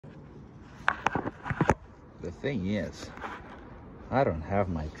Thing is, I don't have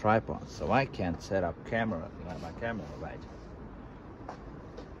my tripod, so I can't set up my camera right.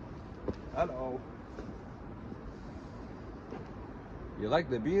 Hello. You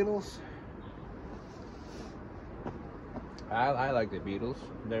like the Beatles? I like the Beatles.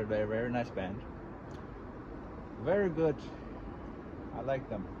 They're a very nice band. Very good. I like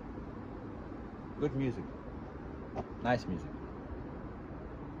them. Good music. Nice music.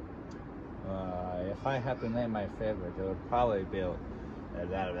 If I had to name my favorite, it would probably be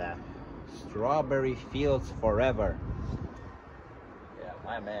Strawberry Fields Forever. Yeah,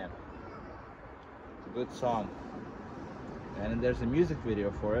 my man. It's a good song. And there's a music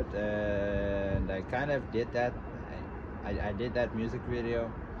video for it, and I kind of did that. I did that music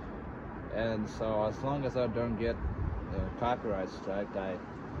video, and so as long as I don't get copyright strike, I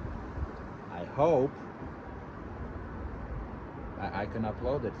hope I can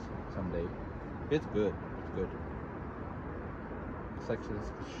upload it someday. It's good. It's good. It's like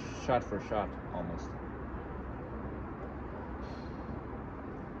it's shot for shot almost.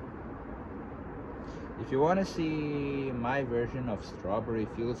 If you want to see my version of Strawberry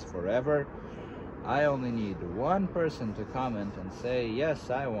Fields Forever, I only need one person to comment and say, yes,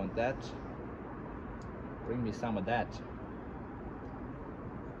 I want that. Bring me some of that.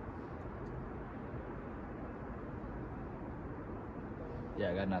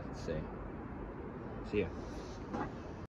 Yeah, I got nothing to say. See ya.